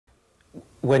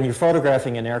When you're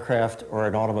photographing an aircraft or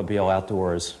an automobile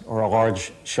outdoors, or a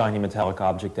large shiny metallic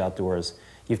object outdoors,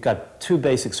 you've got two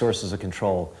basic sources of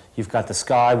control. You've got the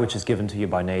sky, which is given to you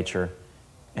by nature,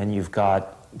 and you've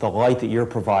got the light that you're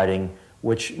providing,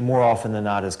 which more often than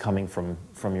not is coming from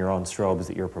your own strobes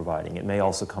that you're providing. It may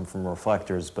also come from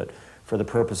reflectors, but for the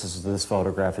purposes of this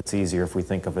photograph, it's easier if we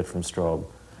think of it from strobe.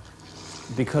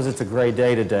 Because it's a gray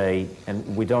day today,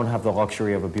 and we don't have the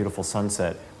luxury of a beautiful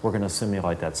sunset, we're going to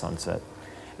simulate that sunset.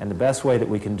 And the best way that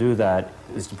we can do that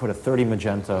is to put a 30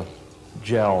 magenta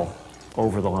gel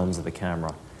over the lens of the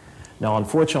camera. Now,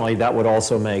 unfortunately, that would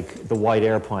also make the white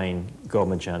airplane go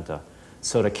magenta.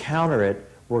 So to counter it,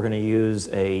 we're going to use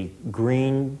a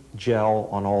green gel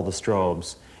on all the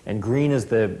strobes. And green is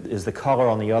the color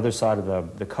on the other side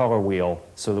of the color wheel,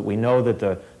 so that we know that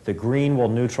the green will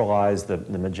neutralize the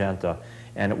magenta,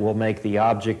 and it will make the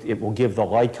object, it will give the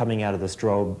light coming out of the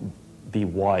strobe be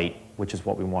white, which is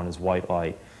what we want, is white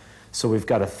light. So we've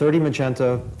got a 30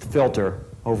 magenta filter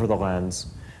over the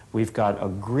lens. We've got a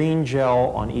green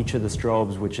gel on each of the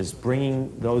strobes, which is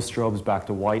bringing those strobes back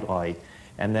to white light.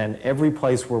 And then every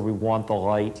place where we want the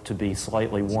light to be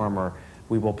slightly warmer,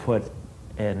 we will put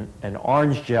an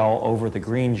orange gel over the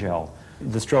green gel.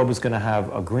 The strobe is going to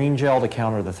have a green gel to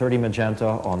counter the 30 magenta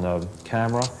on the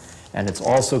camera, and it's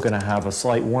also going to have a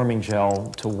slight warming gel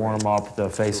to warm up the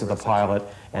face of the pilot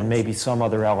and maybe some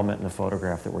other element in the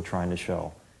photograph that we're trying to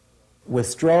show. With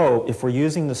strobe, if we're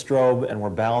using the strobe and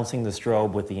we're balancing the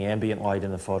strobe with the ambient light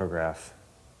in the photograph,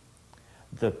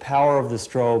 the power of the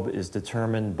strobe is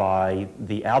determined by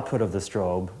the output of the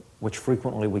strobe, which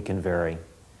frequently we can vary.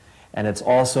 And it's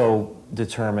also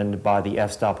determined by the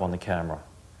f-stop on the camera.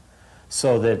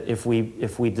 So that if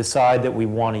we decide that we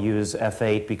want to use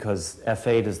f8 because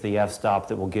f8 is the f-stop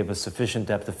that will give us sufficient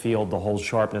depth of field to hold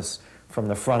sharpness from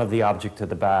the front of the object to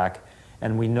the back,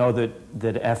 and we know that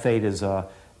f8 is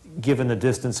given the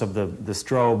distance of the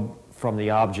strobe from the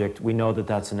object, we know that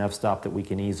that's an f-stop that we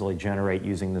can easily generate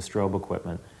using the strobe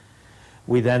equipment.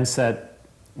 We then set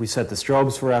the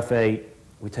strobes for f8,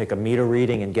 we take a meter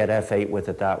reading and get f8 with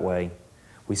it that way.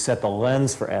 We set the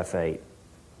lens for f8,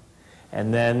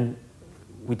 and then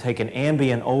we take an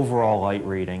ambient overall light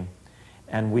reading,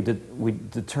 and we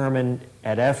determine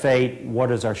at f8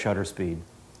 what is our shutter speed.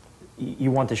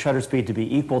 You want the shutter speed to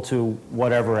be equal to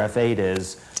whatever f8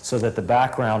 is, so that the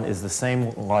background is the same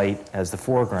light as the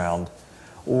foreground.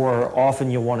 Or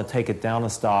often you'll want to take it down a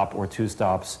stop or two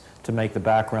stops to make the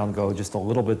background go just a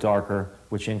little bit darker,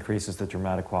 which increases the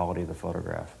dramatic quality of the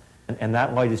photograph. And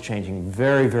that light is changing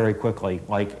very, very quickly,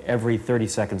 like every 30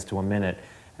 seconds to a minute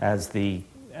as the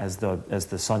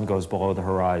sun goes below the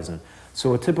horizon.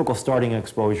 So a typical starting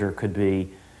exposure could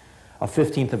be a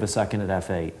 1/15 of a second at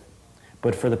f8.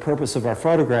 But for the purpose of our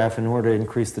photograph, in order to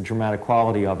increase the dramatic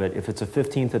quality of it, if it's a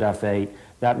 1/15 at f8,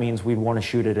 that means we'd want to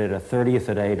shoot it at a 30th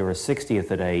at 8 or a 60th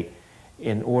at 8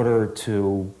 in order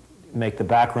to make the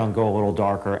background go a little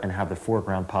darker and have the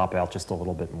foreground pop out just a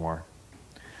little bit more.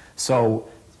 So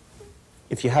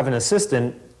if you have an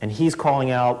assistant and he's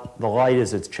calling out the light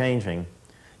as it's changing,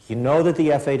 you know that the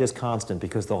f8 is constant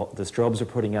because the strobes are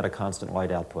putting out a constant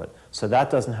light output. So that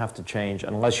doesn't have to change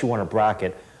unless you want to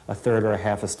bracket a third or a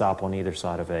half a stop on either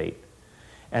side of 8.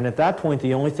 And at that point,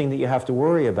 the only thing that you have to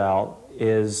worry about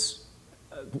is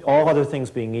all other things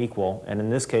being equal, and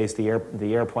in this case, the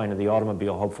airplane or the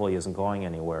automobile hopefully isn't going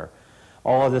anywhere.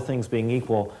 All other things being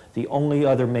equal, the only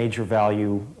other major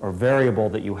value or variable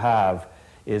that you have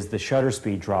is the shutter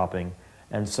speed dropping.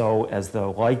 And so as the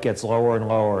light gets lower and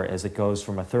lower, as it goes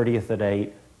from a 30th at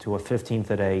 8 to a 1/15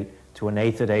 at 8, to an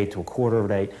 1/8 at 8, to a 1/4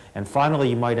 at 8, and finally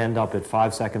you might end up at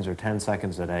 5 seconds or 10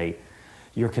 seconds at 8.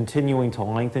 You're continuing to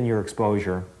lengthen your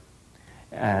exposure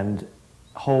and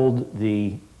hold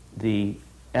the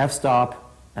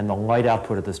f-stop and the light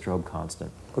output of the strobe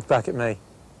constant. Look back at me.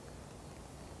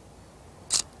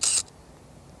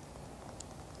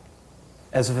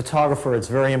 As a photographer, it's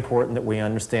very important that we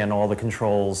understand all the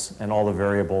controls and all the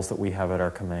variables that we have at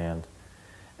our command.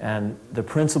 And the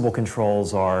principal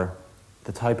controls are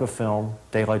the type of film,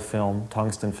 daylight film,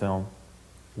 tungsten film,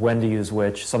 when to use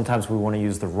which. Sometimes we want to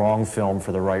use the wrong film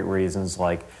for the right reasons,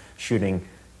 like shooting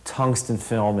tungsten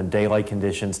film in daylight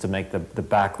conditions to make the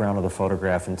background of the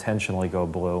photograph intentionally go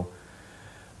blue,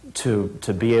 to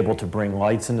be able to bring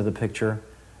lights into the picture,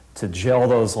 to gel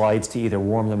those lights to either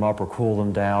warm them up or cool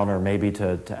them down, or maybe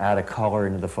to add a color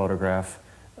into the photograph.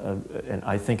 And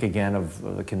I think again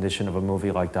of the condition of a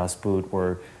movie like Das Boot,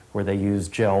 where they use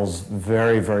gels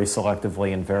very, very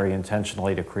selectively and very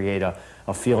intentionally to create a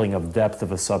feeling of depth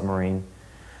of a submarine.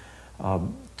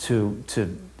 To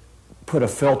put a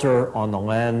filter on the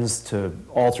lens to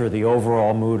alter the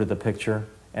overall mood of the picture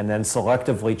and then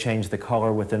selectively change the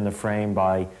color within the frame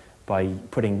by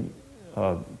putting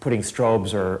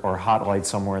strobes or hot light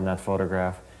somewhere in that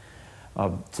photograph.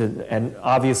 And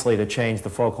obviously to change the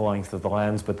focal length of the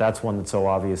lens, but that's one that's so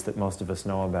obvious that most of us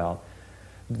know about.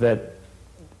 That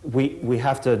we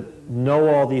have to know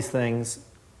all these things,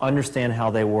 understand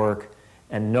how they work,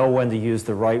 and know when to use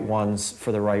the right ones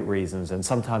for the right reasons. And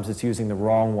sometimes it's using the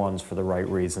wrong ones for the right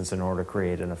reasons in order to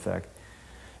create an effect.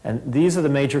 And these are the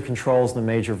major controls and the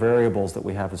major variables that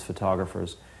we have as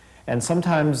photographers. And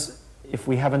sometimes, if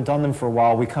we haven't done them for a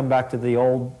while, we come back to the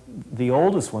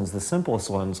oldest ones, the simplest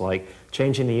ones, like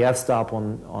changing the f-stop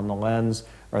on the lens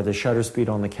or the shutter speed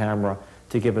on the camera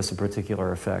to give us a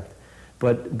particular effect.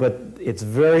 But it's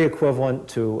very equivalent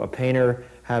to a painter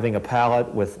having a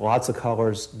palette with lots of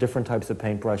colors, different types of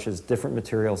paintbrushes, different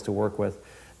materials to work with.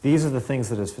 These are the things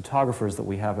that as photographers that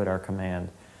we have at our command.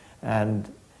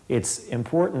 And it's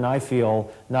important, I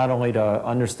feel, not only to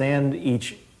understand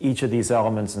each of these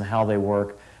elements and how they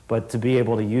work, but to be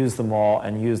able to use them all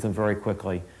and use them very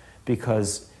quickly.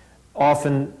 Because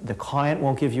often the client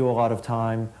won't give you a lot of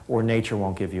time, or nature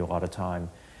won't give you a lot of time.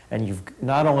 And you've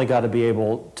not only got to be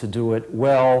able to do it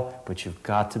well, but you've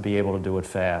got to be able to do it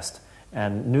fast.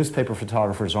 And newspaper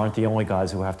photographers aren't the only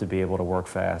guys who have to be able to work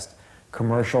fast.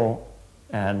 Commercial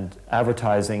and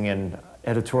advertising and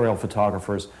editorial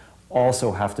photographers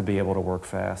also have to be able to work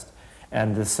fast.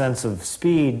 And the sense of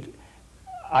speed,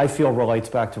 I feel, relates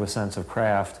back to a sense of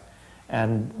craft.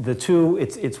 And the two,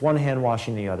 it's one hand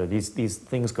washing the other. These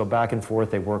things go back and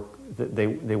forth. They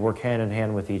work hand in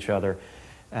hand with each other.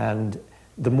 And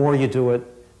the more you do it,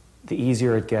 the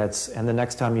easier it gets. And the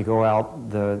next time you go out,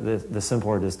 the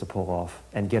simpler it is to pull off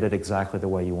and get it exactly the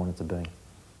way you want it to be.